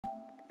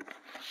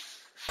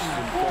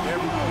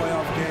Every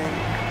playoff game,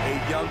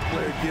 a young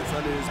player gets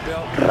under his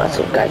belt.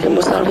 Russell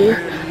was out here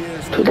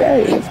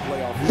today.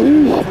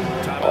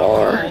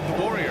 Or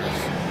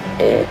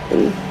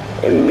in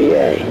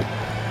NBA.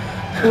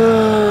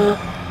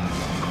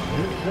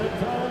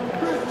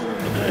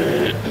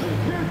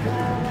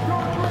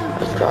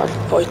 Let's try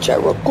voice chat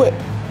real quick.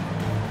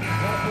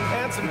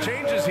 And some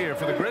changes here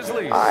for the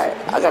Grizzlies. Alright,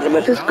 I got the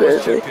Memphis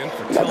Grizzlies.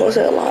 I'm not gonna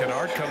say a lot.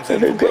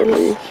 Memphis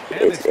Grizzlies,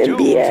 it's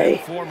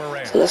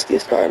NBA. So let's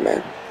get started,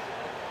 man.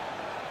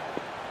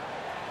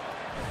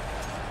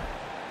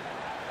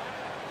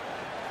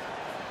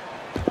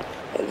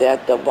 And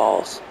that's the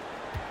balls.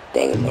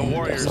 Dang it, the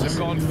Warriors have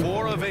gone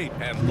 4 of 8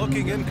 and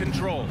looking in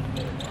control.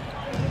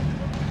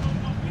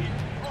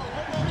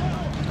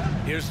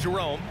 Here's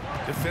Jerome,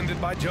 defended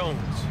by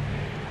Jones.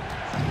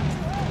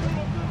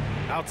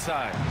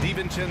 Outside,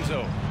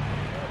 DiVincenzo.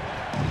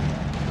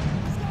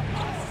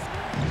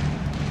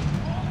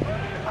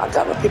 I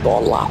got my people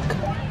on lock.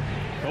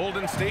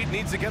 Golden State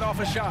needs to get off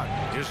a shot.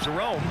 Here's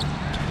Jerome.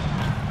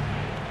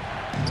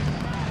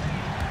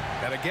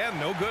 And again,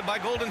 no good by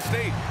Golden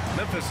State.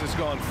 Memphis has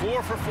gone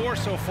 4 for 4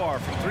 so far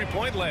from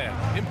three-point land.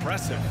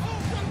 Impressive.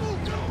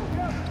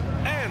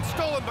 And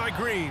stolen by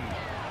Green.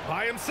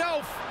 By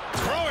himself.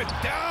 Throw it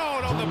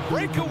down on the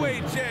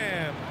breakaway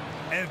jam.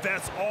 And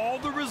that's all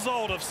the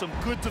result of some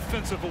good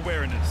defensive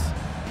awareness.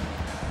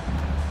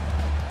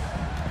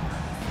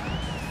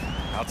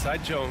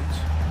 Outside Jones.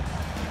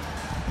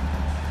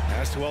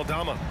 Pass to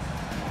Aldama.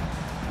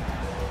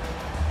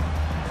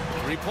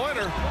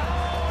 Three-pointer.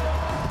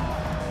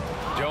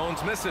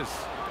 Jones misses.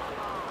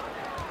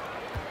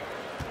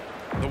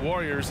 The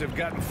Warriors have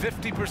gotten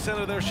 50%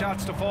 of their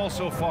shots to fall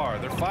so far.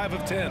 They're 5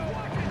 of 10.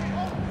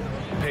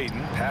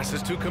 Payton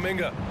passes to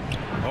Kuminga.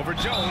 Over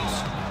Jones.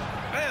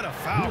 And a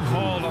foul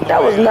called on the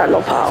That was not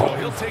no foul. So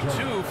he'll take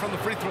 2 from the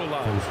free throw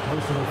line.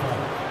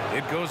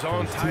 It goes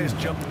on, Tyus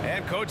jump.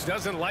 And coach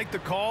doesn't like the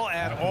call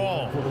at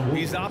all.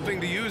 He's opting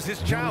to use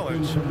his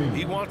challenge.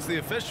 He wants the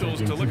officials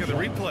to look at the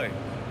replay.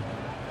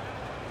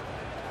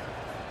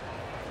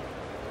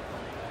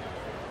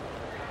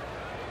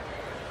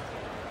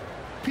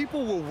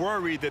 People were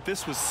worried that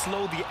this would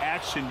slow the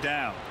action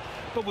down.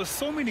 But with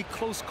so many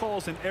close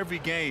calls in every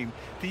game,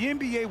 the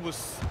NBA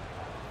was...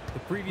 The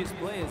previous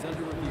play is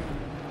under review.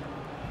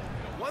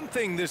 One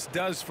thing this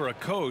does for a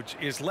coach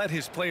is let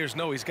his players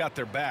know he's got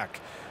their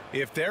back.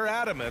 If they're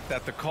adamant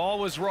that the call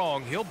was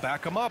wrong, he'll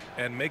back them up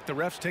and make the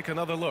refs take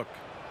another look.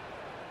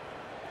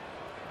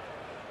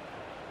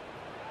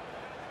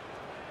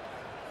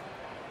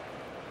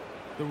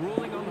 The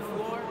ruling on the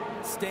floor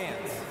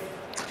stands.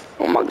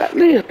 Oh my God,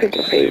 they just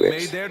picking They made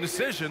favorites. their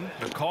decision.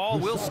 The call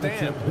will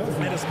stand.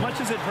 And as much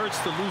as it hurts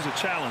to lose a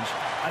challenge,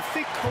 I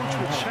think coach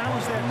would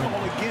challenge that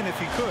call again if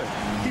he could.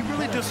 He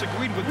really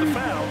disagreed with the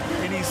foul,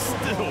 and he's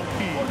still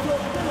peeved.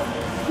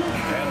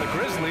 And the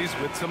Grizzlies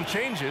with some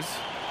changes.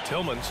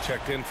 Tillman's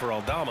checked in for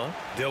Aldama.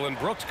 Dylan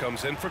Brooks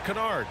comes in for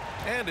Kennard.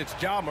 And it's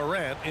Ja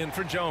Morant in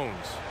for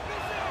Jones.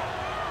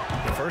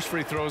 The first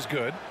free throw is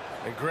good.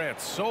 And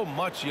grants so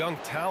much young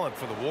talent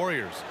for the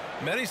Warriors.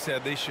 Many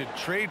said they should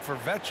trade for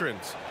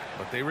veterans,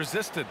 but they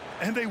resisted.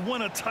 And they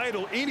won a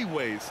title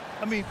anyways.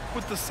 I mean,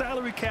 with the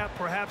salary cap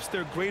perhaps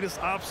their greatest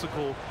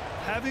obstacle,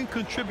 having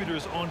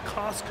contributors on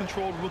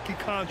cost-controlled rookie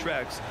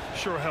contracts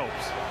sure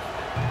helps.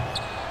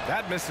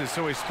 That misses,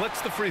 so he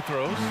splits the free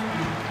throws.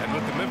 And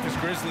with the Memphis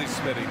Grizzlies,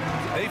 Smitty,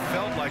 they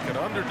felt like an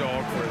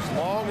underdog for as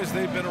long as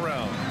they've been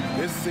around.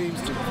 This seems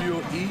to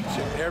fuel each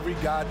and every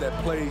guy that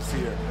plays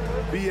here.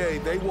 BA,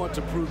 they want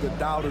to prove the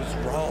doubters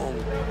wrong.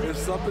 There's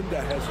something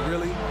that has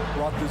really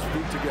brought this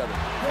group together.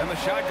 And the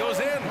shot goes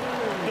in.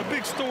 The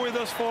big story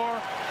thus far,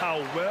 how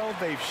well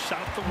they've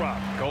shot the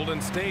rock.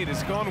 Golden State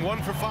has gone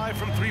 1 for 5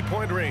 from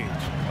three-point range.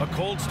 A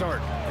cold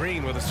start.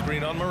 Green with a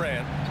screen on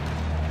Morant.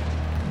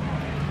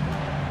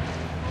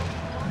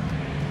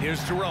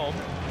 Here's Jerome,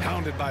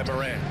 pounded by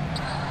Morant.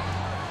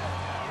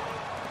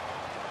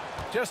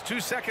 Just 2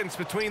 seconds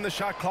between the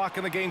shot clock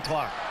and the game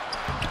clock.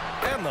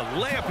 And the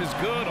layup is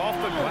good off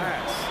the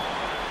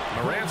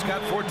glass. Morant's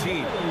got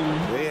 14.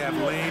 They have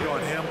leaned on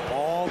him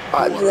all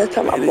That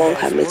time I'm gonna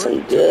have me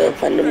some good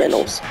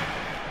fundamentals.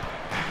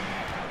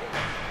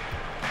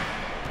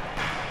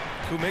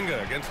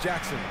 Kuminga against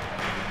Jackson.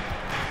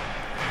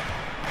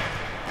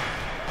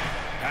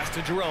 Pass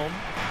to Jerome.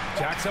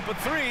 Jack's up a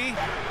 3.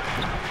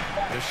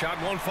 The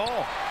shot won't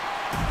fall.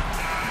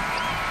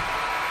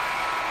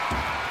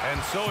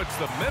 And so it's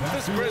the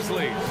Memphis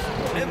Grizzlies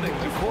ending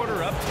the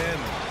quarter up 10.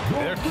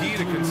 Their key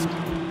to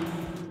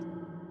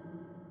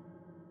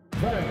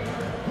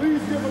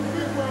Please give a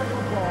big round of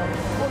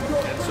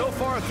applause. And so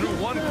far through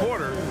 1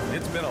 quarter,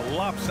 it's been a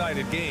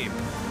lopsided game.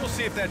 We'll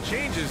see if that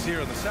changes here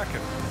in the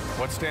second.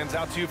 What stands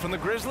out to you from the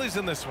Grizzlies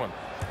in this one?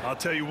 I'll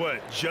tell you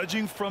what,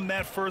 judging from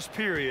that first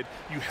period,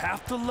 you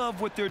have to love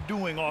what they're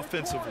doing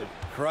offensively.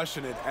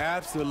 Crushing it,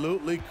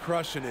 absolutely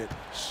crushing it.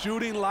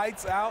 Shooting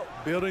lights out,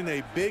 building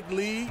a big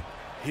lead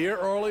here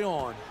early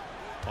on.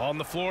 On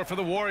the floor for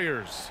the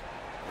Warriors.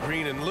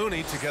 Green and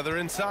Looney together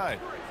inside.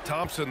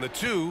 Thompson the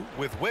 2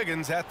 with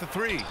Wiggins at the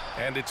 3.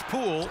 And it's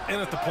Poole in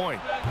at the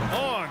point.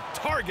 On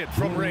target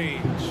from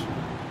range.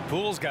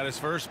 Poole's got his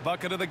first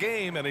bucket of the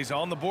game, and he's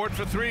on the board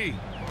for 3.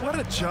 What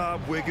a job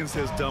Wiggins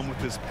has done with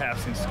his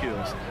passing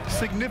skills.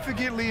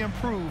 Significantly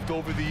improved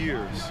over the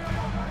years.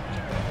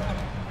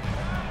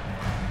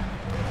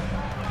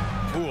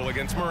 Poole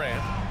against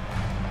Morant.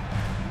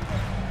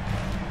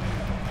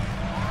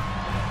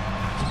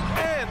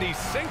 And he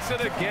sinks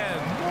it again.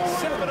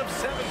 7 of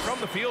 7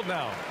 from the field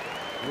now.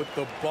 With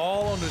the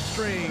ball on the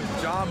string,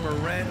 John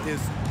Morant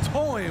is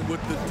toying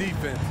with the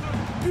defense.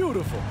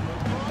 Beautiful.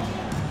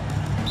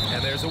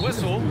 And there's a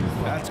whistle.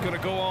 That's going to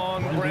go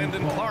on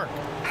Brandon Clark.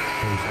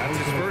 That's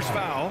his first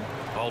foul.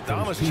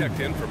 Aldama's checked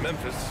in for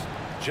Memphis.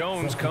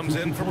 Jones comes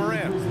in for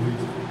Morant.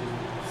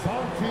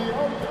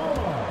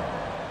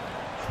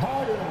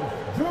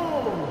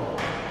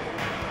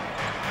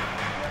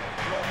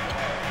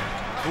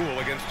 Poole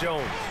against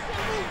Jones.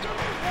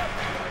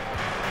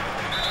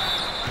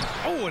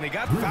 Oh, and he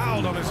got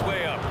fouled on his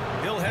way up.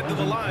 He'll head to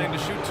the line to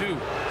shoot 2.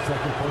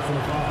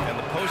 And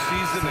the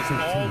postseason is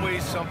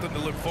always something to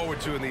look forward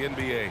to in the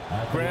NBA.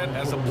 Grant,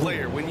 as a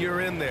player, when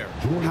you're in there,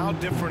 how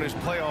different is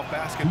playoff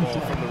basketball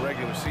from the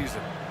regular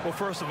season? Well,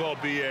 first of all,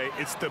 B.A.,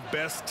 it's the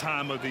best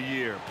time of the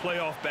year.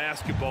 Playoff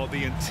basketball,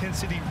 the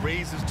intensity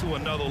raises to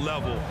another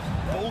level.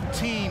 Both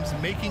teams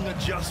making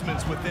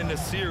adjustments within the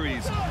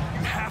series.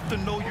 You have to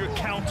know your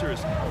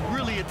counters.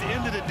 Really, at the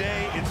end of the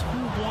day, it's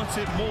who wants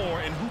it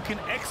more and who can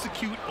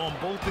execute on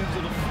both ends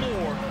of the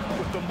floor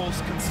with the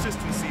most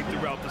consistency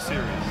throughout the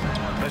series.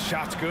 The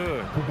shot's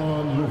good.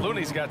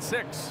 Looney's got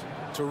 6.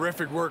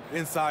 Terrific work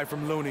inside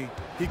from Looney.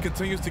 He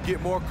continues to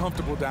get more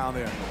comfortable down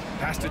there.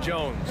 Pass to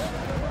Jones.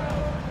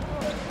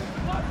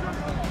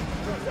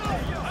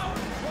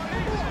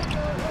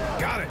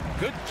 Got it.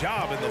 Good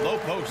job in the low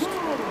post.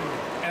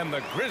 And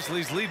the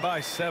Grizzlies lead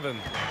by 7.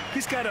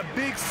 He's got a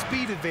big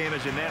speed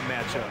advantage in that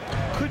matchup.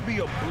 Could be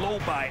a blow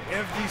by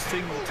every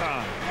single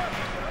time.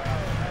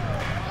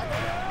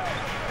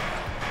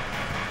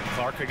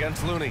 Clark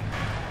against Looney.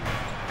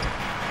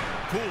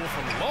 Poole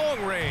from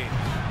long range.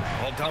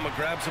 Aldama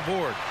grabs the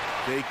board.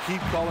 They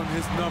keep calling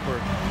his number,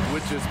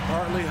 which is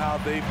partly how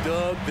they've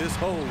dug this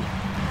hole.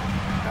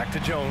 Back to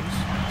Jones.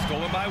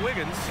 Stolen by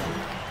Wiggins.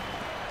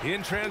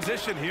 In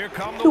transition, here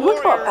come the Dude,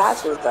 Warriors. what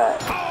pass was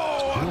that?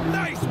 Oh, a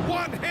nice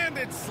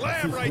one-handed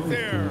slam right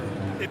there.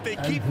 If they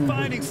keep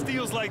finding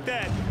steals like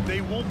that,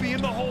 they won't be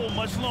in the hole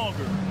much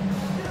longer.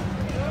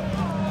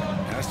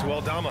 Pass to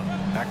Aldama.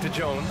 Back to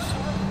Jones.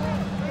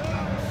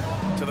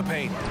 To the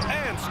paint.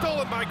 And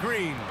stolen by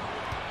Green.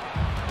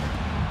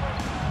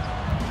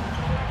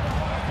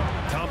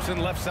 Thompson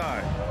left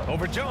side.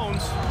 Over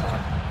Jones.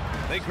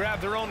 They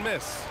grab their own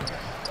miss.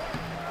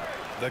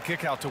 The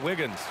kick out to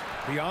Wiggins.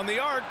 Beyond the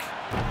arc.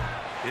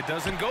 It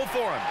doesn't go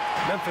for him.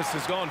 Memphis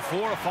has gone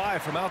 4 of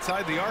 5 from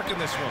outside the arc in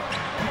this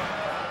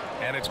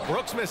one. And it's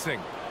Brooks missing.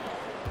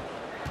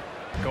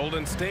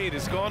 Golden State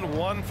has gone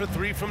 1 for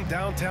 3 from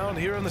downtown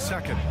here in the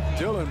second.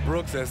 Dillon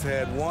Brooks has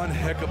had one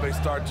heck of a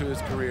start to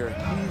his career.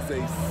 He's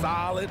a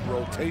solid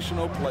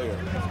rotational player.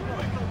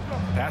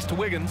 Pass to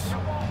Wiggins.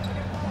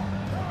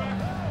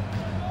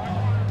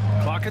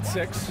 Clock at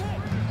 6.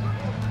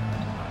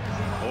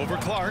 Over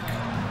Clark.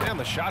 And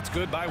the shot's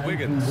good by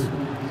Wiggins.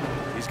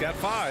 He's got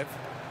 5.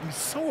 He's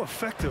so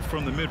effective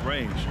from the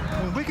mid-range.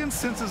 When Wiggins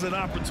senses an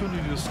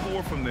opportunity to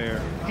score from there,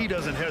 he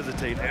doesn't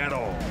hesitate at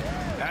all.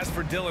 As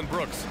for Dillon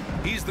Brooks,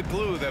 he's the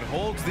glue that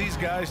holds these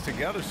guys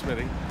together,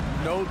 Smitty.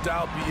 No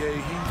doubt, B.A.,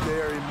 he's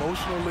their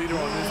emotional leader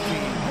on this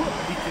team.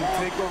 He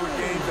can take over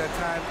games at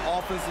times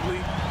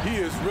offensively. He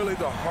is really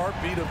the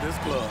heartbeat of this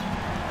club.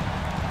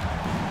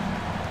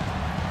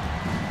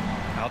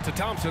 Out to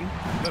Thompson.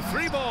 The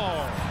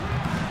 3-ball.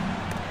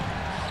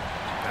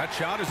 That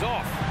shot is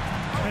off.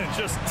 And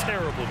just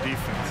terrible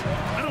defense.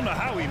 I don't know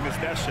how he missed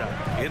that shot.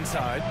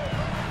 Inside.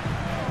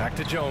 Back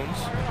to Jones.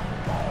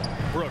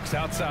 Brooks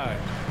outside.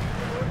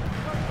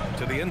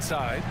 To the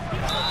inside.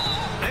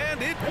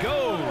 And it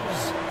goes.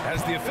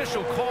 As the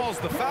official calls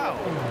the foul.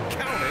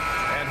 Count it.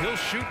 And he'll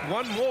shoot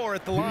one more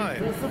at the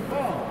line.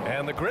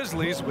 And the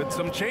Grizzlies with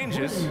some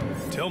changes.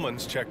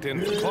 Tillman's checked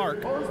in for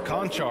Clark.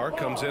 Conchar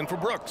comes in for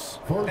Brooks.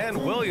 And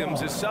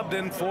Williams is subbed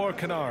in for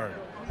Kennard.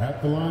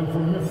 At the line for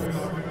Memphis,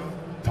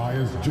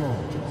 Tyus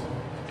Jones.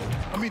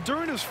 I mean,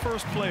 during his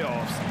first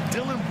playoffs,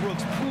 Dillon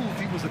Brooks proved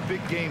he was a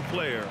big game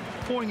player,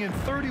 pouring in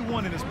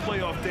 31 in his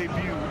playoff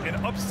debut, an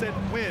upset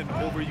win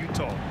over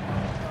Utah.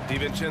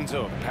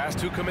 DiVincenzo, pass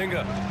to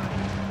Kuminga.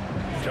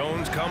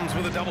 Jones comes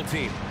with a double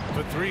team.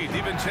 For 3,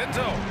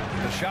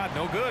 DiVincenzo. The shot,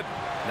 no good.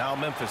 Now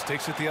Memphis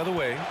takes it the other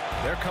way.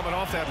 They're coming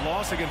off that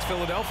loss against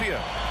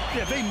Philadelphia.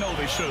 Yeah, they know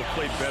they should have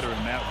played better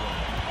in that one.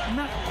 I'm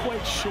not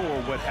quite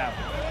sure what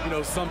happened. You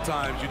know,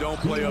 sometimes you don't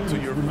play up to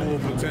your full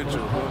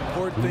potential. The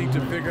important thing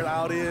to figure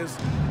out is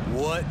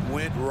what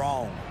went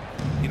wrong.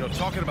 You know,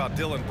 talking about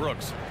Dillon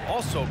Brooks,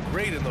 also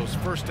great in those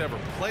first ever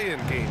play-in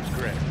games,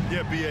 Grant.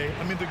 Yeah, B.A.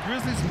 I mean, the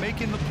Grizzlies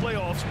making the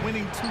playoffs,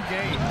 winning 2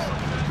 games.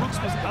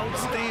 Brooks was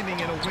outstanding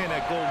in a win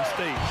at Golden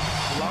State,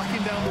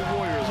 locking down the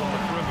Warriors on the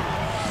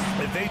perimeter.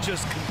 and they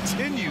just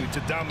continue to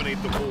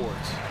dominate the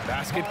boards.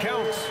 Basket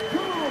counts.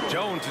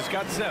 Jones has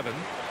got 7.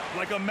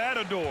 Like a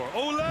matador.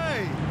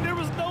 Olay! There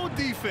was no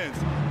defense.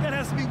 That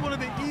has to be one of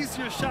the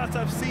easier shots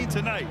I've seen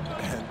tonight.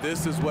 And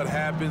this is what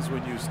happens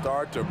when you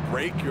start to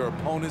break your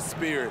opponent's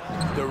spirit.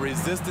 The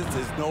resistance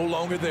is no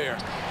longer there.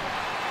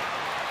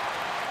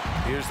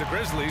 Here's the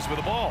Grizzlies with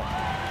the ball.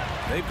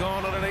 They've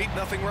gone on an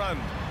 8-0 run.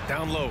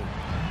 Down low.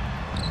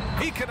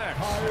 He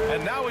connects.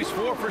 And now he's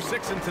 4 for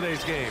 6 in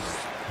today's game.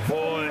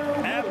 Boy,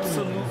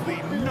 absolutely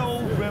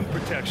no rim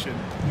protection,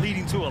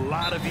 leading to a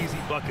lot of easy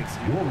buckets.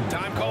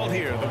 Time called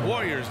here. The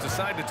Warriors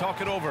decide to talk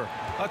it over.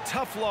 A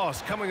tough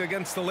loss coming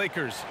against the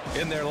Lakers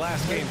in their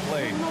last game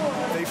played.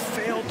 They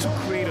failed to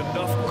create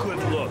enough good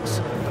looks.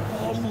 The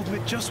ball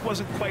movement just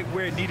wasn't quite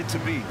where it needed to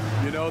be.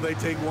 You know, they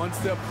take 1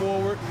 step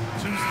forward, 2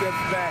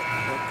 steps back,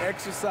 and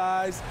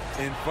exercise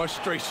in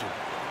frustration.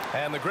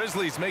 And the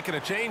Grizzlies making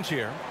a change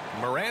here.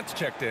 Morant's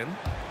checked in.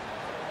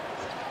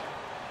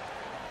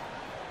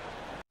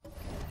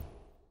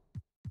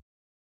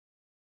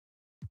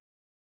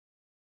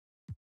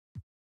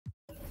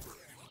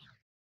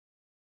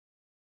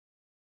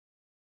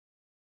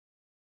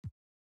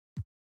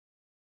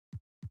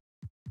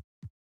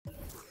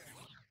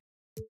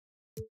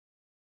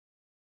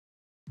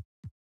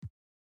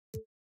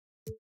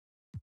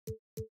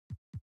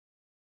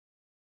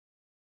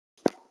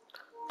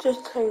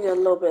 Just change it a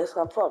little bit,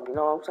 so I'm up, you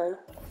know what I'm saying?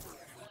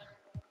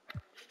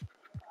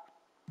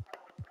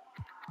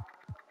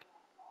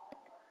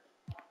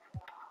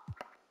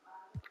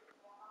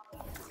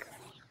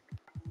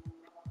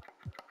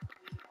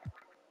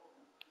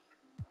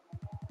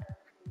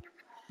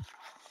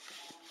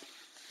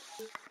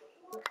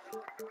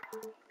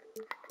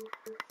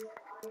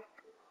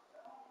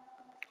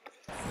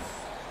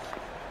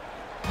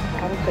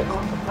 I'm taking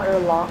off the fire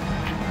lock.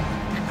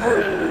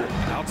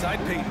 Outside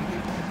Payton.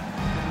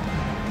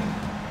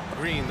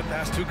 Green, the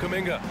pass to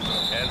Kuminga.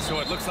 And so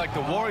it looks like the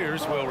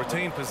Warriors will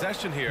retain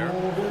possession here.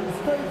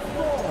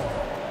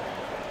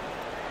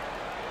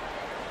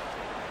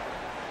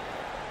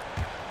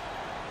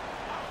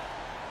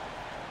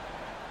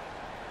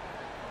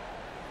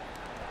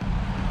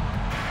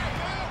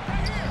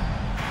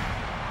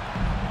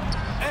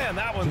 And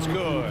that one's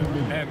good.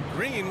 And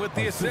Green with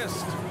the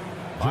assist.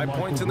 5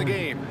 points in the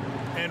game.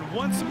 And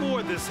once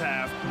more this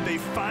half, they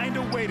find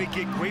a way to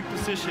get great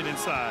position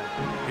inside.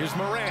 Here's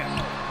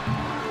Morant.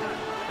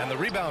 And the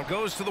rebound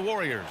goes to the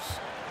Warriors.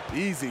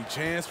 Easy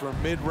chance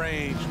from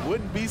mid-range.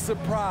 Wouldn't be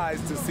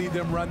surprised to see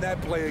them run that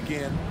play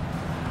again.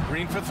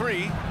 Green for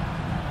 3.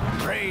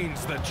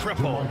 Drains the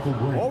triple.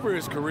 Over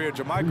his career,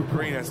 JaMychal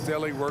Green has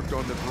steadily worked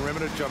on the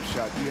perimeter jump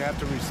shot. You have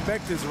to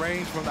respect his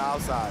range from the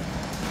outside.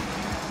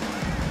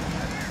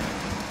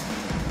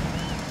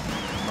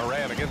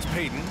 Morant against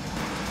Payton.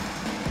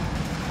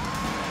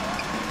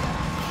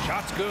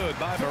 Shot's good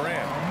by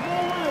Morant.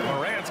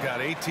 Morant's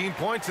got 18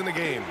 points in the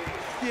game.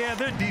 Yeah,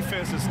 their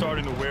defense is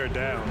starting to wear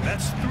down.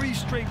 That's 3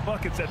 straight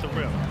buckets at the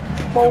rim.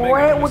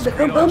 Morant with the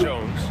screen on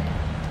Jones.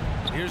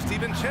 Here's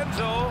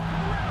DiVincenzo.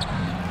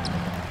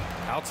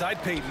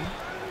 Outside Payton.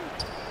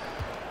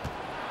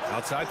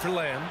 Outside for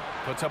Lamb.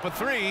 Puts up a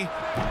 3.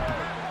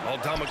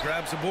 Aldama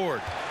grabs the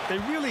board. They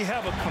really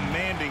have a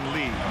commanding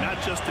lead,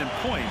 not just in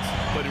points,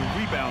 but in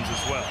rebounds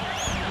as well.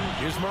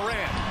 Here's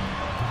Morant.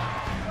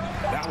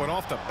 That one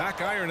off the back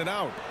iron and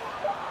out.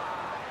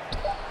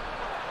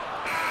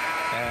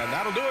 And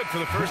that'll do it for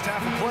the first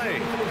half of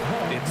play.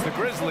 It's the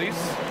Grizzlies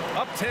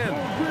up 10.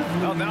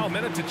 Well, now a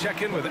minute to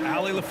check in with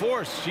Allie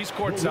LaForce. She's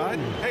courtside.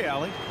 Hey,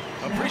 Allie.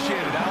 Appreciate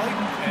it, Allie.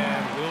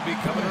 And we'll be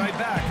coming right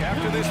back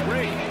after this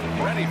break,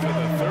 ready for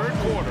the third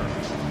quarter.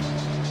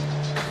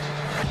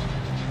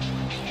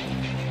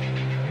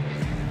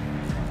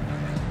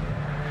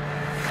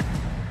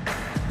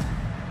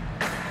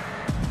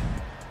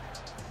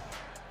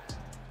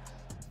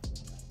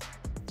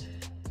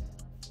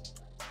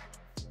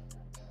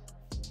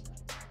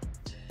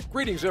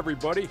 Greetings,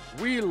 everybody.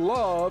 We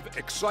love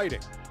exciting,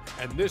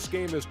 and this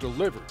game is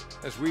delivered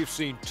as we've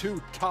seen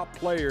 2 top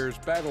players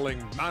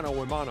battling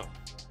mano a mano.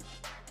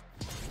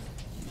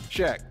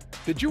 Shaq,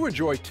 did you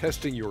enjoy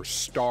testing your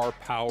star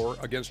power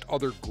against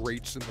other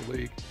greats in the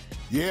league?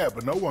 Yeah,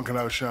 but no one can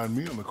outshine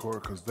me on the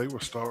court because they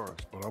were stars,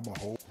 but I'm a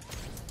whole.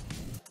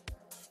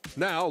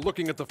 Now,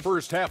 looking at the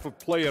first half of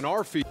play in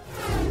our field.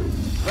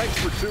 Thanks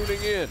for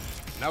tuning in.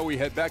 Now we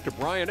head back to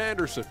Brian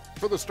Anderson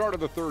for the start of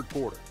the third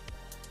quarter.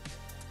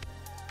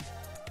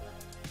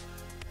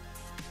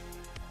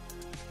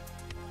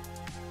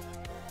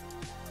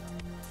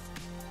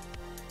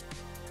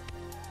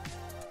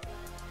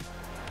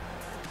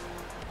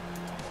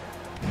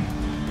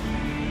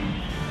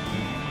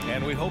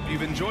 And we hope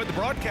you've enjoyed the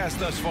broadcast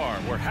thus far.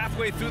 We're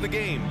halfway through the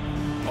game.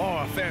 Oh,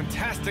 a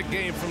fantastic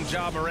game from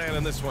Ja Morant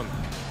in this one.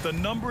 The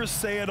numbers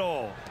say it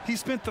all. He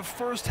spent the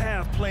first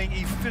half playing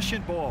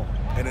efficient ball.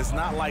 And it's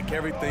not like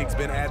everything's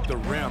been at the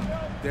rim.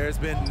 There's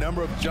been a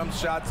number of jump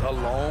shots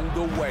along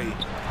the way.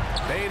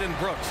 Bane and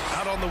Brooks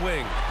out on the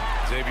wing.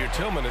 Xavier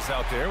Tillman is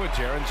out there with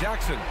Jaren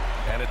Jackson.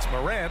 And it's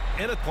Morant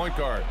in at point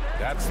guard.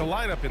 That's the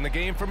lineup in the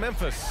game for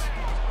Memphis.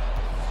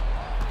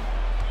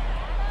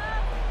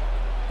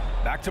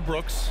 Back to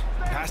Brooks.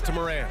 Pass to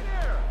Moran.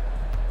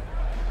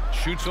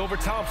 Shoots over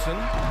Thompson.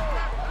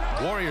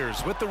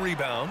 Warriors with the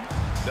rebound.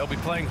 They'll be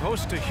playing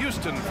host to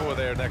Houston for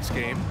their next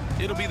game.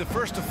 It'll be the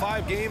first of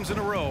 5 games in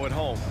a row at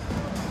home.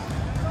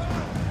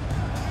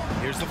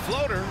 Here's the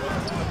floater.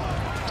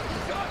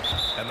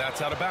 And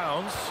that's out of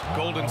bounds.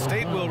 Golden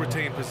State will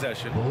retain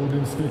possession.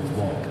 Golden State's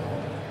ball.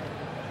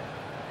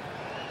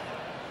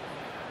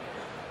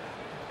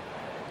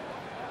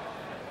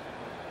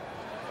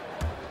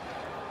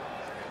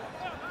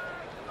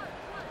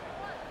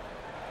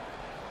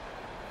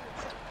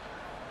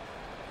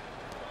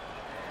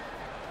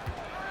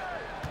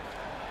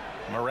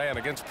 Moran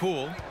against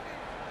Poole.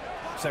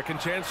 Second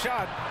chance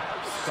shot.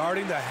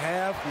 Starting the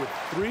half with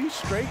 3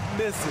 straight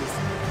misses.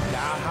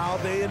 Now how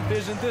they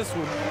envision this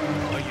one.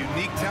 A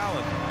unique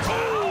talent.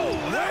 Oh,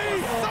 they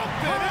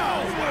something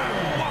else.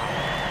 Wow.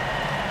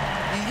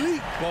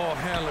 Elite ball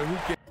handler who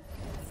can.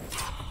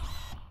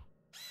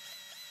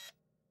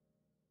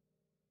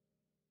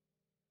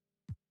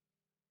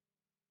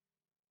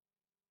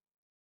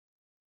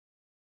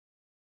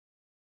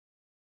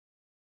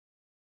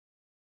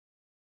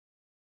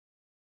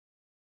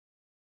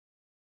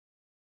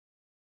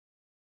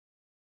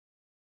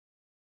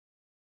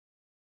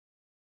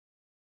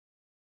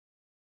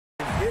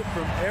 Hit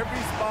from every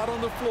spot on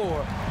the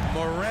floor.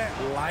 Morant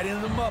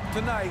lighting them up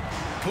tonight.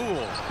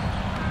 Poole.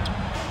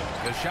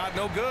 The shot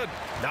no good.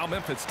 Now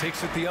Memphis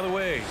takes it the other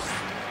way.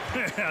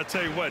 I'll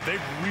tell you what,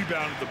 they've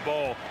rebounded the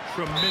ball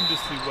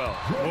tremendously well.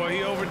 Boy,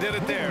 he overdid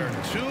it there.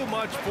 Too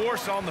much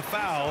force on the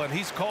foul, and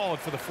he's called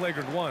for the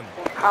flagrant one.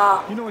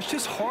 You know, it's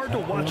just hard to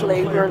watch a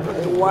player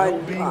put the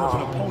well-being of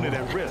an opponent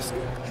at risk.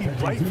 He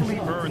rightfully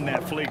earned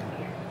that flagrant.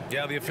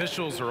 Yeah, the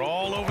officials are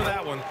all over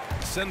that one,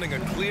 sending a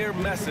clear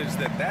message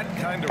that that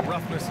kind of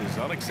roughness is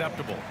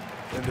unacceptable.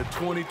 In the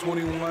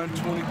 2021-22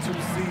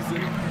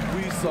 season,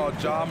 we saw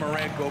Ja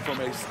Morant go from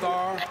a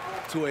star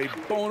to a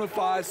bona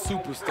fide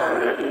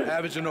superstar,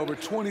 averaging over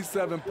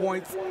 27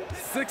 points,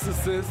 6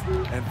 assists,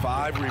 and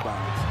 5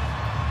 rebounds.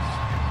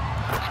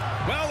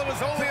 Well, it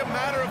was only a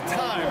matter of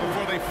time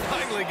before they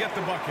finally get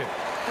the bucket.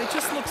 They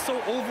just look so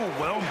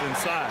overwhelmed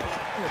inside.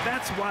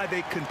 That's why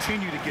they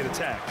continue to get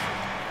attacked.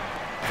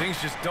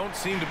 Things just don't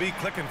seem to be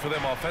clicking for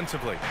them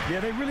offensively. Yeah,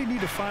 they really need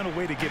to find a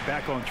way to get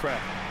back on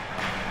track.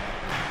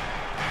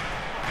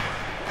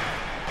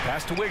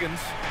 Pass to Wiggins.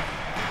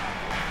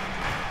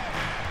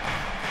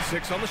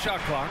 6 on the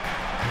shot clock.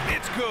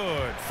 It's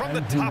good from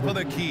the top of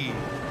the key.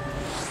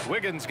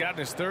 Wiggins got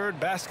his 3rd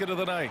basket of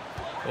the night.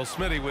 Well,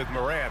 Smitty with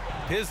Morant,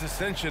 his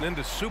ascension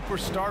into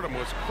superstardom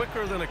was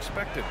quicker than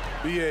expected.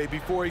 BA,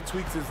 before he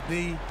tweaks his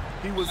knee,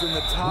 he was in the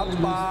top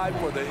 5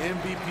 for the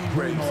MVP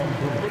race,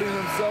 putting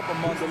himself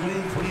among the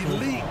league's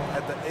elite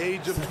at the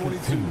age of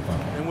 22.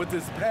 And with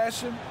his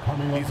passion,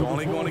 he's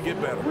only going to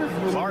get better.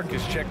 Clark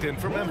is checked in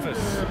for Memphis.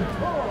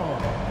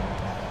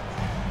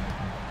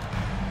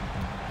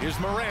 Here's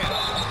Morant.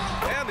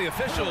 And the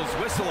officials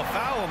whistle a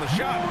foul on the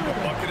shot. The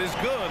bucket is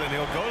good, and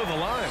he'll go to the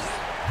line.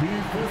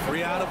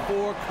 3 out of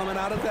 4 coming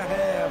out of the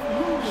half,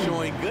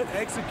 showing good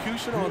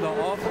execution on the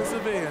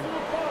offensive end.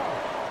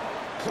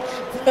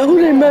 And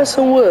who they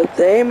messing with?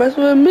 They ain't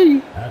messing with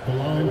me.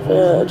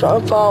 Yeah,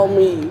 trying to follow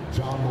me.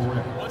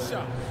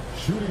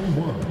 Shooting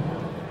 1.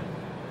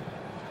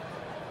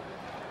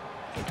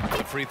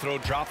 The free throw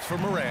drops for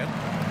Morant.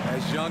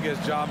 As young as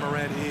Ja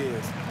Morant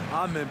is,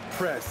 I'm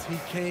impressed. He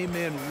came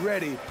in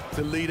ready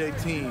to lead a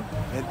team,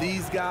 and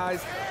these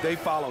guys, they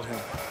follow him.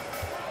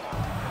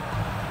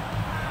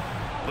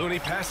 Looney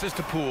passes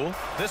to Poole.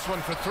 This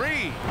one for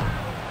 3.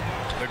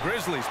 The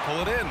Grizzlies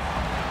pull it in.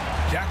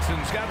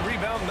 Jackson's got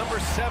rebound number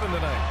 7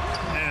 tonight.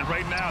 And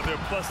right now, they're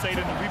 +8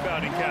 in the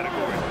rebounding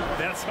category.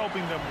 That's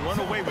helping them run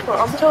away with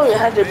I'm telling you, it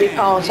had to be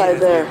power side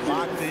there.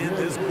 Locked in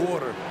this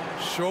quarter,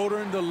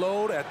 shouldering the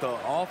load at the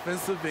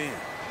offensive end.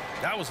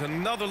 That was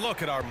another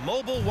look at our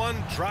Mobile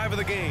One drive of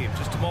the game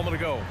just a moment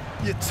ago.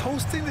 You're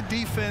toasting the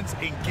defense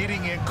and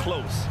getting in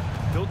close.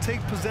 They'll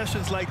take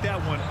possessions like that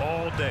one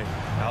all day.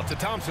 Out to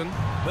Thompson.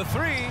 The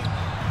 3.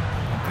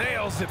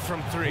 Nails it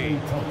from 3.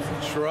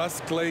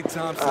 Trust Klay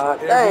Thompson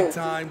every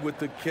time with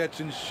the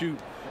catch and shoot.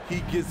 He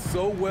gets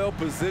so well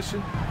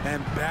positioned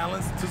and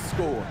balanced to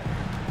score.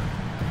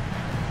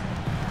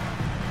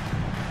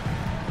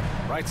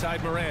 Right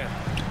side Moran.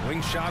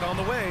 Wing shot on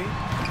the way.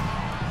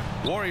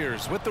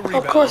 Warriors with the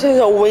rebound. Of course there's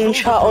a wing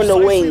shot on the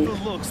wing. The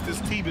looks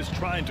this team is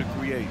trying to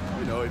create.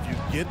 You know, if you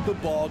get the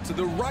ball to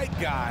the right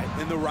guy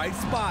in the right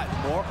spot,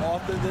 more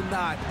often than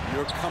not,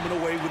 you're coming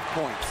away with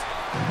points.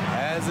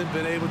 Hasn't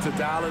been able to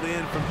dial it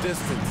in from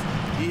distance.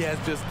 He has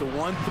just the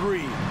 1-3,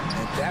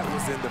 and that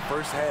was in the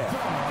first half.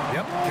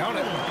 Yep, count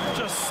it.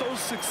 Just so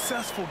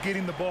successful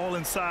getting the ball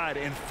inside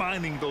and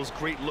finding those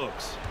great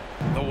looks.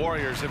 The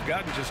Warriors have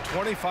gotten just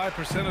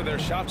 25% of their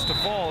shots to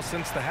fall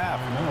since the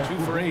half. 2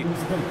 for 8.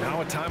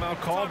 Now a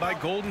timeout called by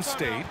Golden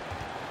State.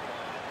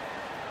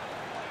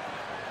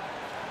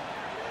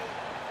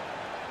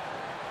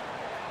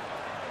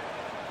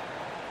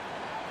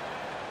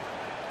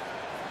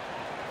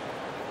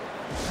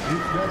 He's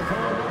got a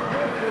foul.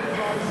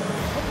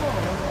 Come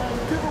on,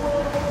 give a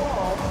round of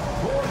applause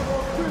for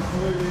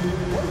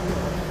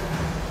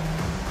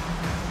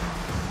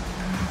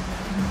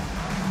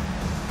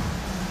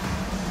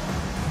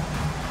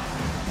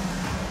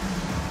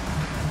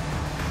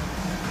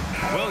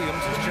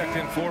Williams is checked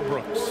in for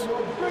Brooks.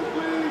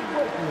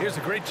 Here's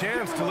a great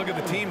chance to look at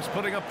the teams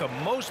putting up the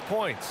most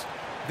points.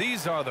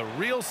 These are the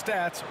real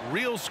stats,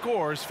 real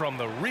scores from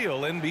the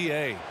real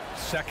NBA.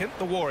 Second,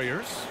 the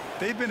Warriors.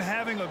 They've been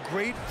having a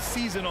great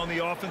season on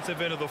the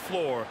offensive end of the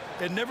floor.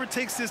 It never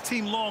takes this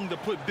team long to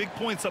put big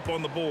points up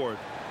on the board.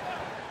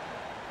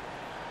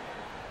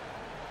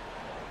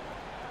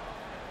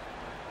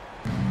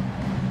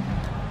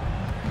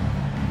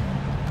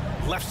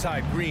 Left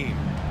side, Green.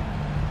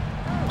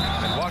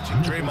 And watching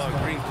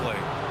Draymond Green play,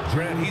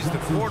 Grant, he's the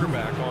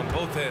quarterback on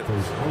both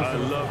ends. I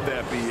love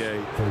that,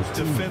 B.A.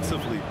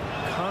 Defensively,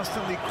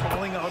 constantly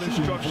calling out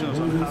instructions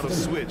on how to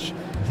switch,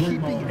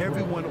 keeping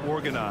everyone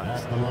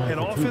organized. And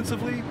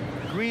offensively,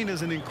 Green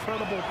is an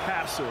incredible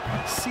passer,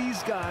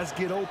 sees guys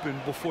get open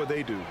before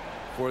they do.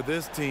 For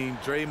this team,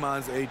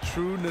 Draymond's a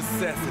true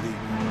necessity.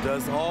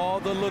 Does all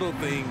the little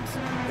things.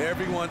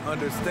 Everyone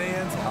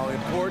understands how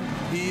important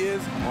he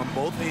is on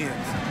both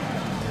ends.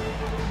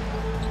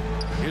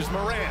 Here's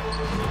Morant.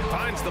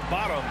 Finds the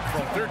bottom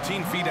from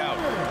 13 feet out.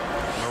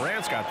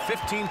 Morant's got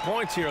 15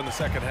 points here in the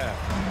second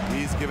half.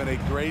 He's given a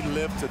great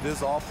lift to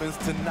this offense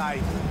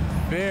tonight.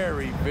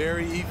 Very,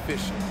 very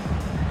efficient.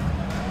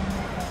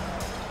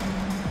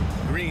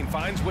 Green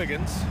finds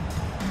Wiggins.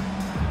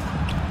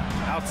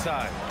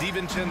 Outside,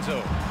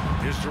 DiVincenzo.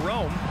 Here's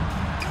Jerome.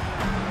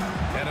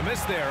 And a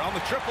miss there on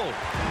the triple.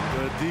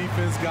 The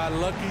defense got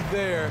lucky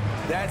there.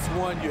 That's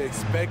one you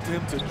expect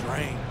him to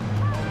drain.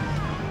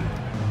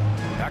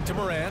 Back to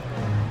Morant.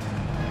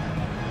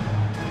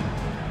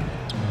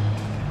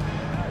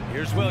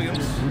 Here's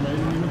Williams.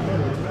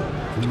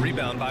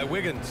 Rebound by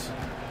Wiggins.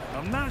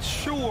 I'm not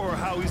sure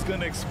how he's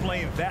going to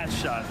explain that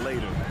shot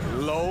later.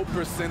 Low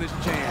percentage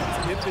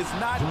chance. If it's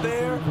not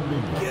there,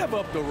 give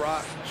up the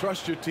rock.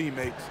 Trust your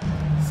teammates.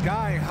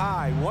 Sky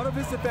high, one of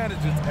his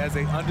advantages as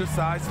an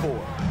undersized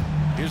forward.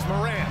 Here's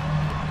Morant.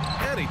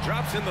 And he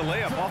drops in the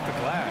layup off the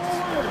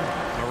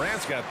glass.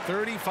 Morant's got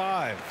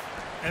 35.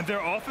 And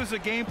their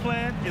offensive game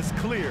plan is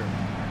clear.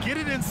 Get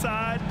it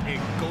inside and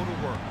go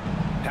to work.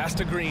 Pass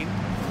to Green.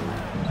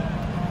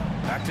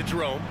 Back to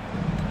Jerome.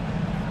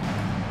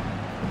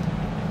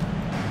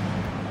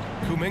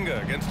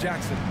 Kuminga against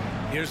Jackson.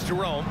 Here's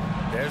Jerome.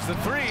 There's the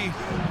three.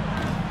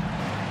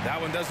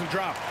 That one doesn't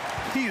drop.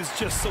 He is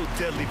just so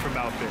deadly from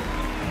out there.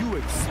 You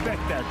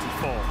expect that to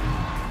fall.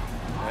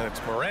 And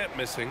it's Morant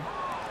missing.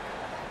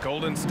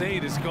 Golden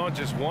State has gone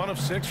just 1 of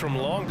 6 from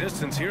long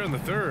distance here in the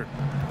third.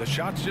 The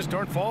shots just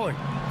aren't falling.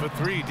 For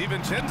three,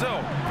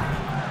 DiVincenzo.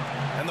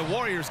 And the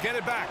Warriors get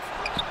it back.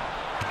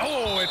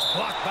 Oh, it's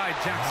blocked by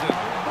Jackson.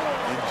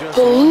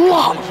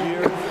 Blocked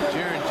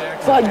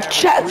by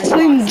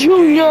Jackson Jr.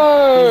 He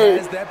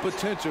has that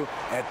potential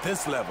at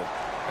this level.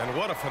 And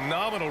what a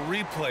phenomenal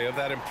replay of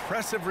that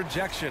impressive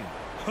rejection.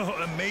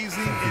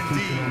 Amazing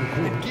indeed.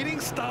 And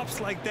getting stops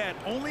like that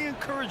only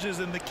encourages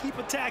them to keep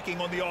attacking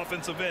on the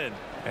offensive end.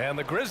 And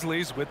the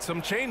Grizzlies with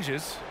some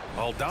changes.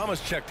 Aldama's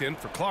checked in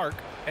for Clark,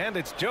 and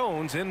it's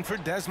Jones in for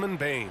Desmond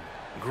Bane.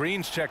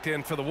 Green's checked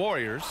in for the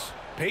Warriors.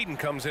 Payton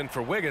comes in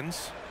for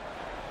Wiggins.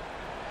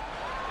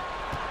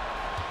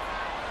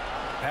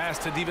 Pass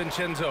to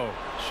DiVincenzo.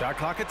 Shot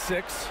clock at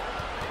 6.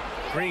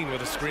 Green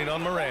with a screen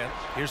on Morant.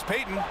 Here's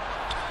Payton.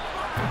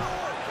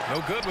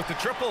 No good with the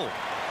triple.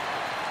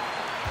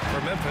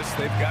 For Memphis,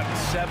 they've gotten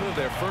 7 of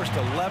their first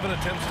 11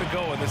 attempts to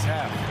go in this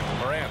half.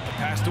 Morant, the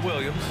pass to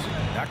Williams.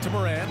 Back to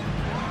Morant.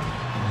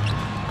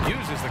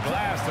 Uses the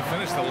glass to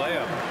finish the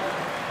layup.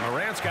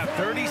 Morant's got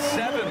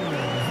 37.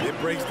 It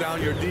breaks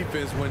down your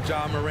defense when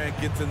John Morant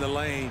gets in the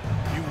lane.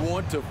 You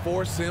want to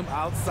force him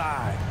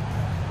outside.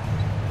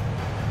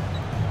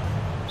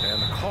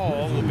 And the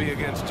call will be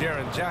against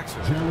Jaren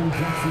Jackson.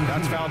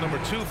 That's foul number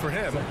 2 for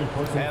him.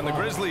 And the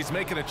Grizzlies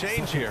making a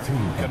change here.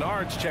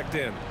 Kennard's checked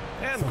in.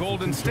 And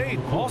Golden State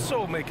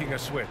also making a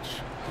switch.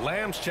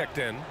 Lamb's checked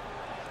in.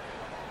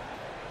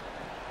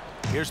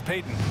 Here's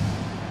Payton.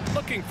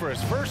 Looking for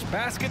his first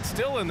basket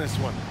still in this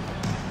one.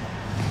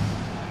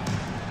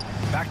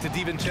 Back to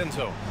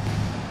DiVincenzo.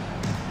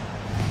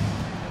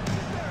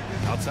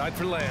 Outside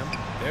for Lamb.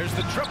 There's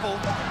the triple.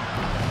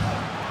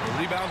 A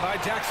rebound by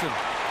Jackson.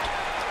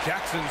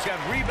 Jackson's got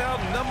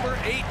rebound number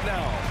 8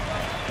 now.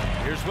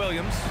 Here's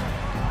Williams.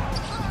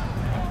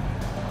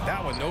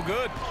 That one no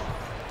good.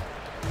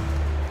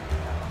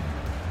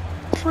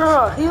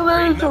 He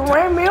literally just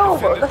ran me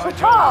over. That's a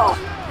foul.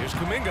 Here's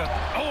Kuminga.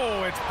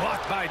 Oh, it's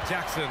blocked by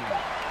Jackson.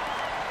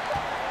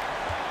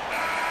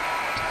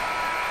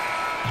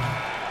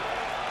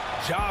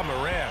 Ja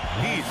Morant,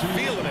 he's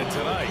feeling it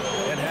tonight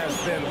and has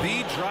been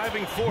the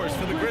driving force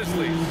for the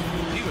Grizzlies.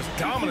 He was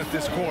dominant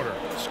this quarter,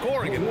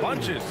 scoring in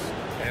bunches.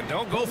 And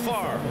don't go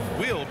far.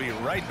 We'll be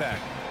right back.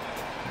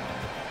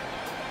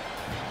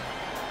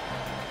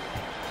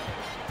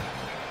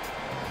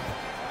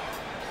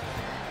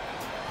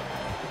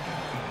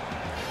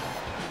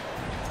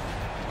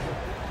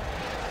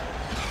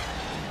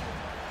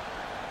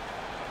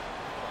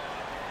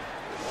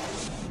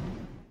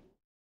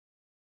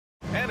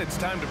 And it's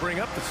time to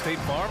bring up the State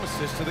Farm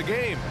assist to the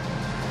game.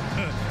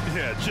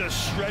 Yeah,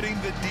 just shredding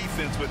the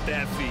defense with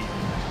that feed.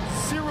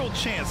 Zero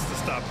chance to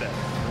stop that.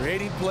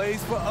 Creating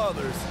plays for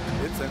others,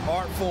 it's an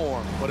art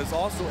form, but it's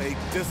also a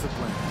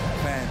discipline.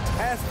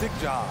 Fantastic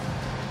job.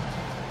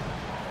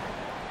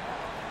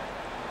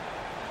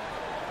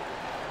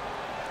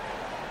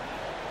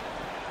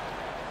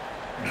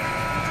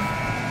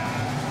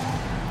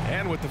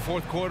 And with the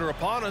fourth quarter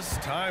upon us,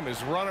 time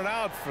is running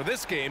out for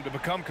this game to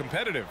become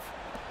competitive.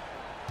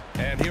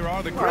 And here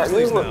are the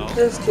Grizzlies now.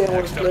 Next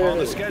up on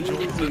the schedule,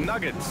 the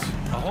Nuggets,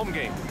 a home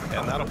game.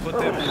 And that'll put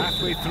them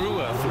halfway through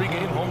a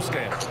 3-game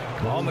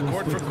homestand. On the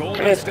court for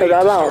Golden State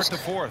to start the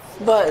fourth.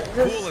 But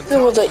this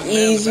was an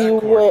easy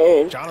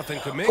win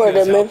for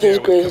the Memphis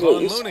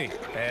Grizzlies.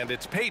 And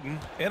it's Peyton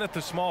in at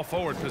the small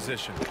forward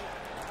position.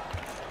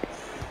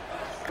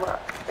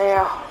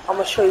 Now, I'm going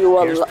to show you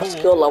what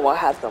skill level I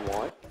have them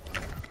on.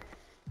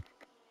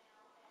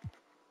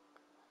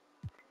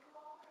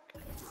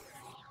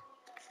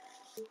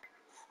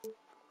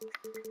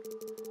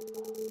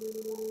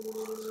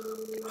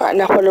 Alright,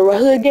 now for the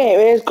rest of the game,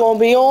 it's going to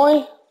be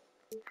on.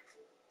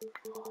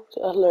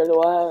 That's literally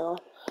what I have on.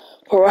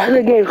 For the rest of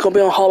the game, it's going to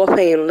be on Hall of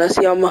Fame. Let's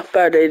see how much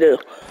better they do.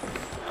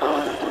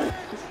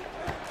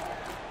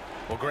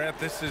 Well, Grant,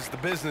 this is the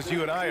business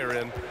you and I are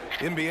in.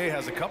 NBA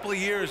has a couple of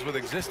years with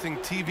existing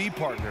TV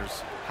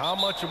partners. How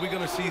much are we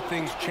going to see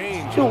things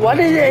change? Dude, why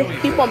did they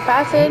keep on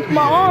passing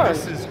my arm?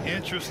 This is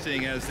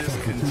interesting as this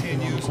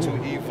continues to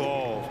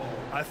evolve.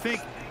 I think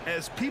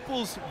as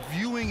people's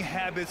viewing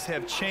habits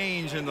have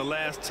changed in the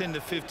last 10 to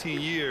 15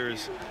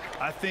 years,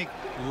 I think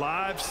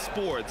live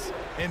sports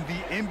and the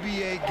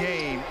NBA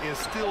game is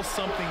still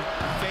something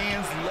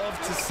fans love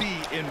to see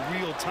in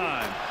real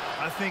time.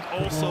 I think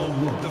also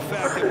the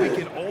fact that we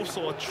can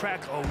also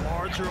attract a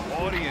larger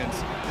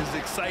audience is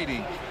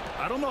exciting.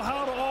 I don't know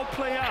how it'll all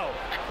play out,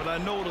 but I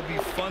know it'll be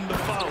fun to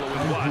follow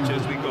and watch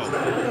as we go.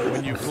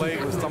 When you play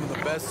with some of the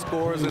best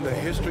scorers in the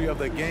history of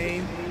the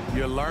game,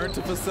 you learn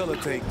to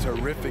facilitate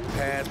terrific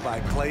pass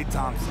by Klay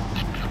Thompson.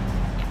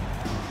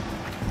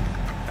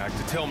 Back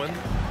to Tillman.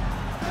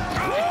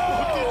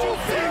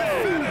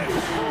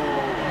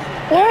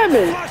 What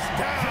happened?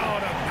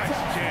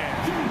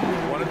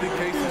 One of the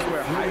cases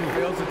where height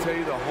fails to tell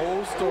you the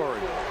whole story.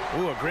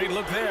 Ooh, a great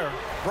look there.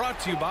 Brought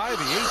to you by the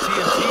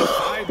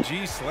AT&T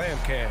 5G Slam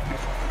Cam.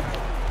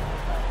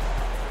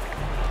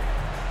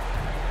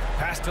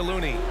 Pass to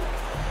Looney.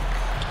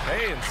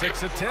 Hey, in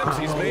 6 attempts,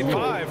 he's made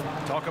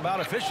 5. Talk about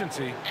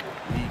efficiency.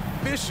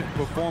 Efficient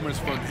performance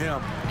from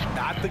him.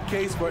 Not the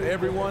case for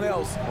everyone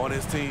else on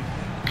his team.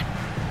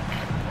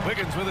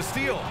 Wiggins with a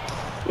steal.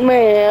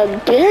 Man,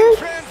 again?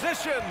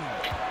 Transition.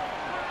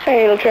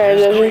 Ain't no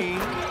transition.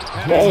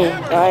 Dang,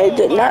 I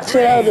did not see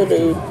the other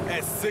dude.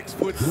 At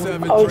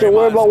 6'7", I was just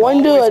worried about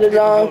one dude at a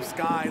time.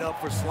 Skying up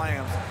for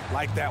slams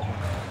like that one.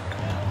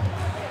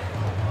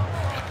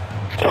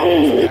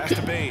 Pass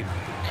to Bain.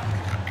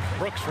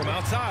 Brooks from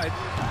outside.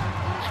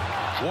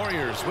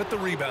 Warriors with the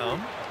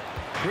rebound.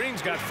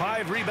 Green's got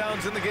 5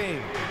 rebounds in the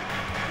game.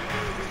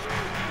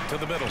 To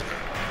the middle.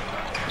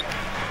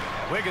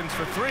 Wiggins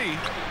for 3.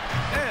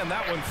 And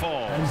that one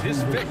falls.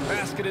 His 5th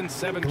basket in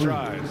 7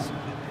 tries.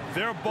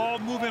 Their ball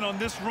movement on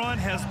this run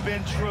has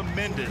been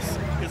tremendous.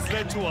 It's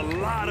led to a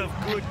lot of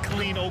good,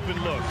 clean,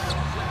 open looks.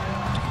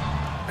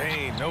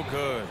 Bain, no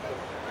good.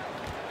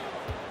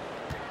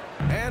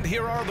 And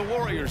here are the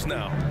Warriors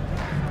now.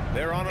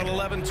 They're on an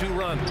 11-2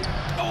 run.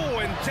 Oh,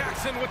 and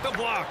Jackson with the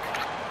block.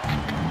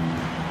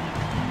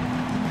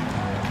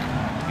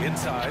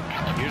 Inside,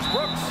 here's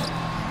Brooks.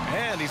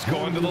 And he's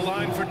going to the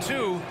line for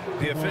 2.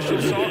 The official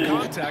saw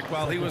contact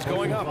while he was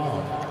going up.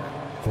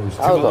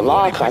 That was a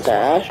lot of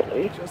contact,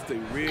 actually. Just a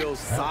real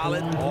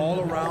solid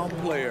all-around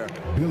player.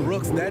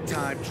 Brooks that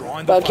time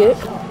drawing the Bucket.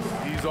 foul.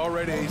 He's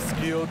already a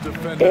skilled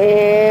defender.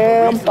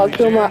 And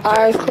bucket, my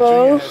eyes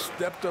closed. Has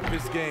stepped up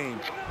his game.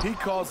 He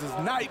causes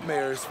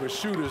nightmares for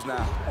shooters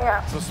now.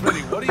 Yeah. So,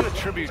 Smitty, what do you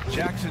attribute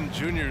Jackson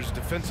Jr.'s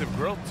defensive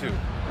growth to?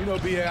 You know,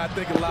 B.A., I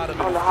think a lot of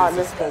it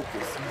is his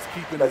focus. He's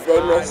keeping But his they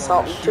eye missed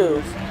on the something,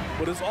 too. shooters,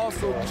 but it's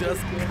also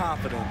just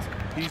confidence.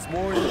 He's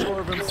more sure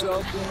of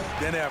himself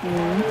than ever.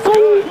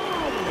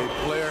 A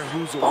player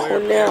who's aware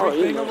of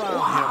everything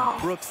around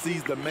him. Brooks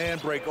sees the man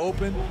break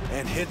open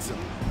and hits him.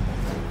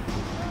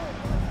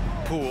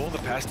 Poole, the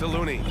pass to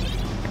Looney.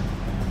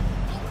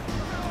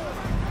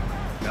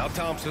 Now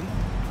Thompson.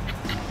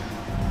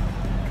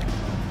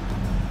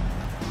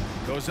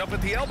 Goes up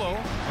at the elbow.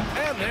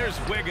 And there's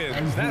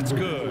Wiggins. That's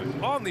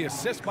good. On the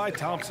assist by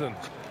Thompson.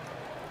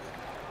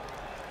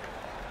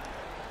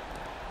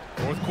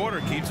 Fourth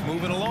quarter keeps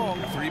moving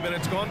along. 3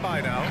 minutes gone by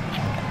now.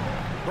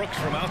 Brooks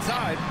from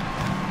outside.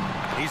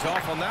 He's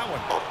off on that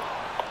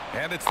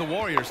one. And it's the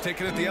Warriors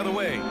taking it the other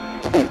way.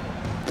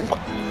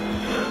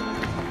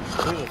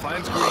 Poole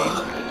finds Green.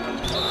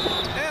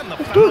 And the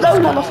foul. Dude, that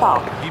was not a foul.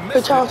 He Good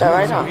missed chance it,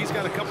 right so now. he's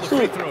got a couple of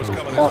free throws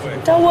coming his way.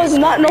 That was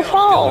not no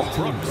foul.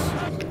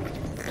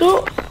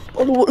 Dude,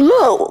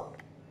 look.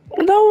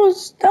 That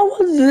was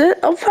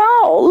a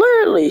foul,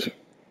 literally.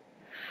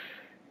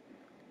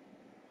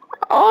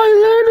 All he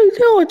literally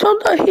too.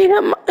 Don't that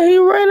he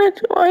ran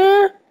into my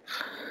hand.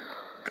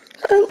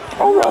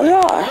 Oh my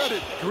gosh.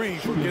 Credit Green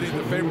for getting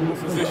the favorable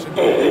position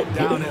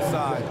down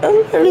inside.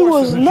 That really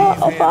was not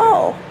a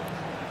foul.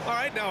 All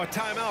right, now a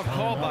timeout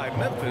called by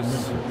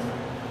Memphis.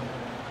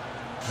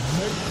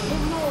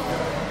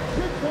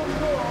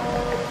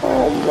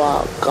 Oh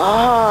my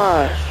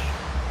gosh.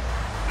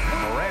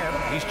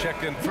 Morant, he's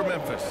checked in for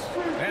Memphis.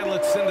 And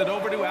let's send it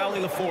over to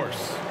Allie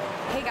LaForce.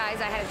 Hey guys,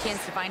 I had a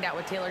chance to find out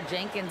what Taylor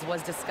Jenkins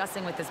was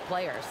discussing with his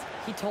players.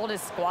 He told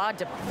his squad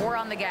to pour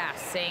on the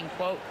gas, saying,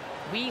 quote,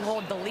 "We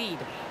hold the lead.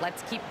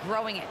 Let's keep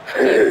growing it.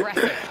 Be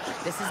aggressive.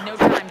 This is no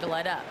time to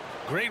let up."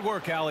 Great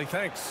work, Allie.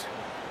 Thanks.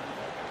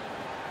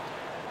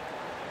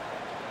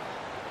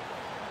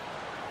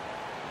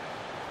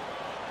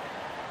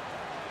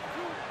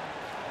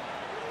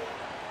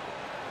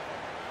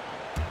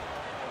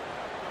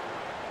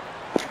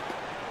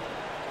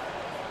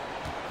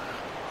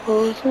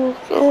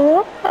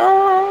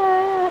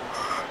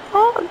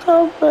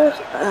 The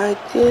best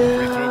idea.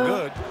 Free throw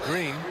good.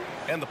 Green.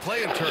 And the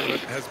play-in tournament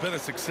has been a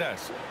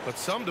success, but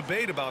some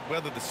debate about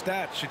whether the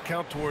stats should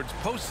count towards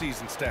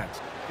postseason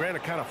stats.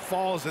 Granted, kind of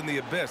falls in the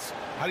abyss.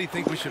 How do you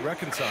think we should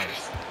reconcile?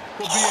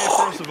 Well, B.A.,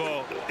 first of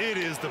all, it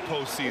is the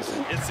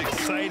postseason. It's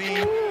exciting.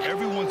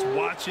 Everyone's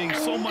watching.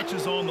 So much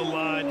is on the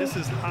line. This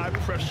is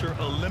high-pressure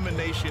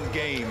elimination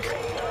games.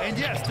 And,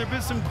 yes, there have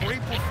been some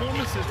great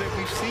performances that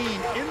we've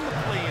seen in the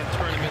play-in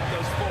tournament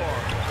thus far.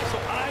 So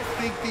I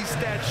think these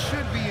stats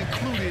should be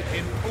included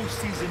in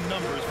postseason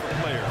numbers for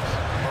players.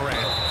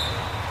 Morant.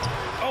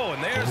 Oh,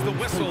 and there's the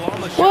whistle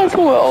on the shot. Why are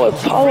you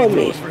always calling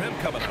me? For him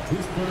coming up.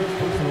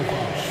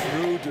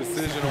 Shrewd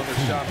decision on the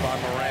shot by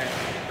Morant.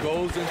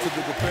 Goes into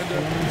the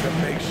defender to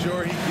make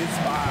sure he gets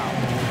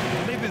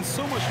fouled. They've been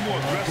so much more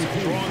aggressive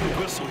drawing the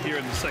whistle here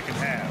in the second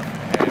half.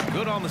 And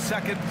good on the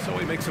second, so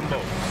he makes them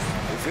both.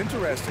 It's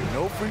interesting.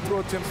 No free throw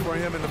attempts for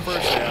him in the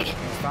first half.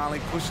 He's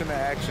finally pushing the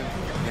action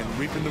and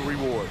reaping the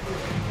reward.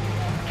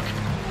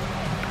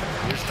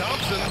 Here's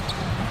Thompson.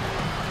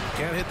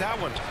 Can't hit that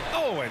one.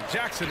 Oh, and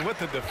Jackson with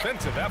the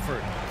defensive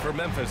effort for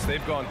Memphis.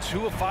 They've gone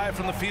 2 of 5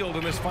 from the field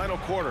in this final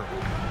quarter.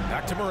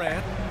 Back to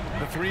Morant.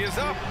 The three is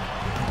up.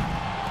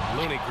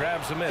 Looney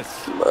grabs a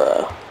miss.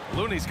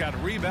 Looney's got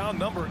rebound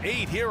number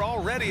 8 here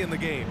already in the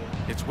game.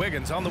 It's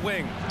Wiggins on the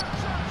wing.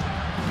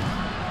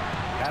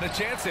 Had a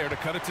chance there to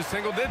cut it to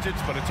single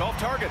digits, but it's off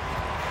target.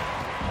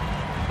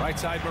 Right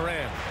side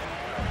Morant.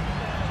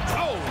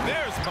 Oh,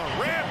 there's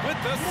Morant with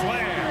the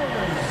slam.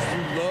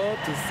 You love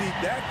to see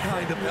that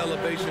kind of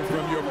elevation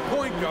from your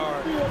point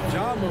guard.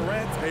 John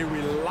Morant's a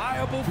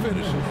reliable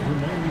finisher.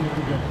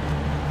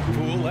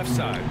 Poole left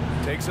side.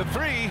 Takes a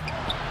three.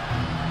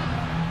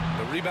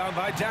 The rebound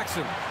by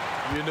Jackson.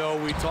 You know,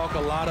 we talk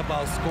a lot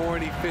about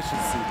scoring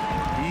efficiency.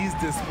 He's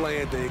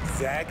displaying the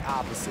exact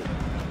opposite.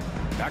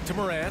 Back to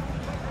Morant.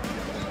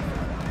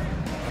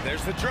 And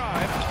there's the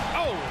drive.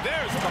 Oh,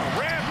 there's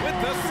Morant with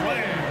the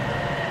slam.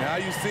 Now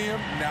you see him,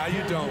 now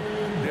you don't.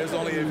 There's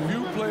only a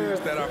few players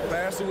that are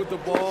faster with the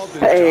ball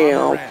than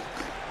John Morant.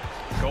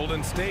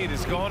 Golden State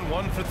has gone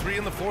 1 for 3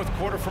 in the fourth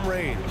quarter from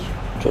range.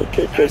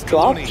 Just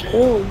dropped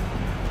him.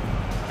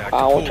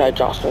 I won't try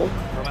Jocelyn.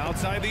 From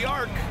outside the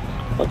arc.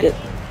 Look at.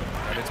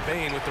 And it's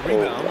Bane with the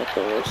rebound.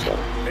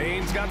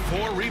 Bane's got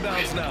 4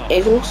 rebounds now.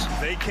 Eagles.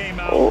 They came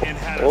out and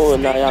had a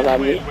now y'all got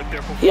me.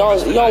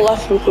 Y'all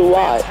left me too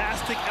wide.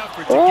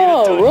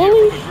 Oh,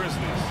 really?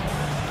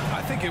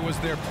 I think it was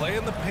their play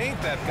in the paint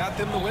that got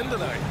them the win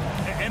tonight.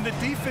 And the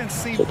defense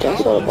seemed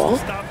powerless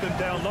to stop them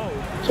down low.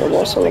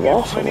 So they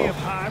got plenty of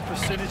high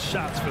percentage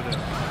shots for them.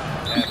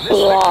 And this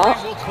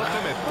victory will put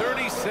them at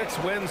 36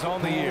 wins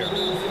on the year.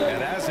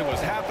 And as it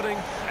was happening,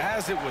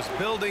 as it was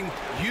building,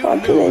 you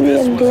knew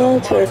this was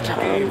a monster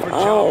game for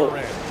John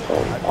Morant.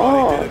 I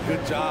thought he did a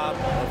good job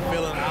of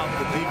filling out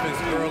the defense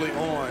early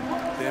on.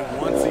 Then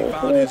once he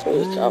found his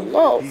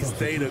groove, he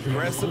stayed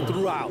aggressive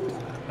throughout.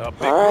 A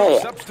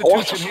big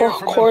substitution here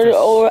for Memphis.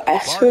 Over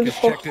Mark is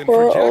checked in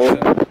for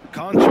Jackson.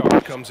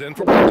 Conchar comes in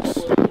for Brooks.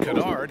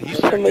 Kennard, he's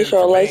checked in make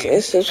sure for like Bane.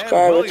 and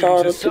subscribe and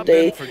turn on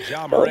today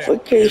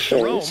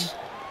notifications.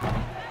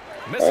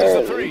 Misses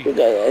the three.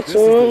 This is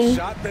the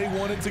shot they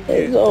wanted to get.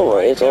 It's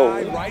over. It's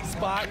over. Right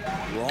spot,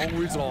 wrong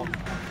result.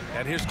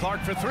 And here's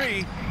Clark for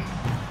 3.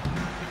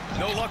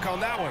 No luck on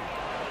that one.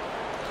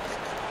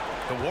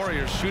 The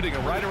Warriors shooting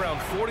right around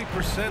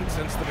 40%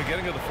 since the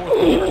beginning of the fourth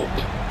quarter.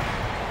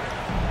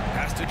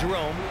 Pass to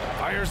Jerome.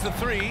 Fires the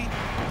 3.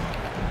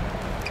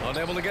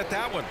 Unable to get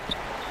that one.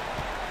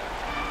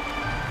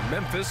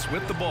 Memphis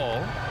with the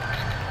ball.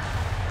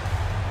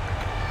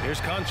 Here's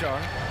Conchar.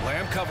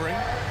 Lamb covering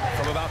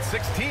from about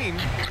 16.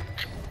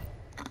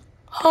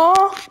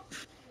 Huh?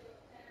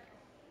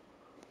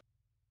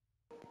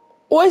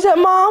 What is that,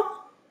 Mom?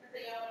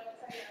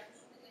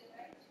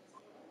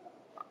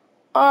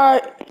 All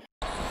right.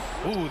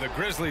 Ooh, the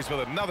Grizzlies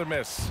with another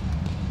miss.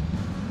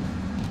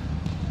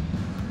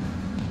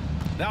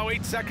 Now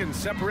 8 seconds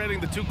separating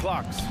the 2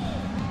 clocks.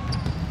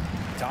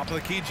 Top of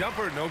the key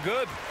jumper, no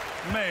good.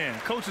 Man,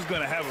 coach is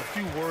going to have a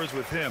few words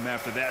with him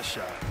after that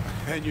shot.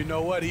 And you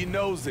know what? He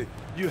knows it.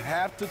 You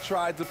have to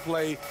try to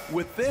play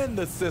within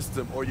the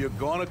system or you're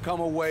going to come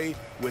away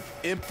with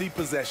empty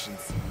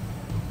possessions.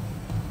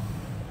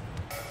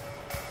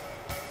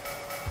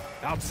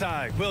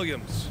 Outside,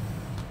 Williams.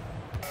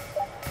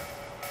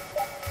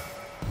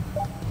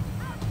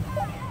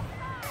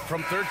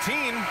 From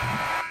 13.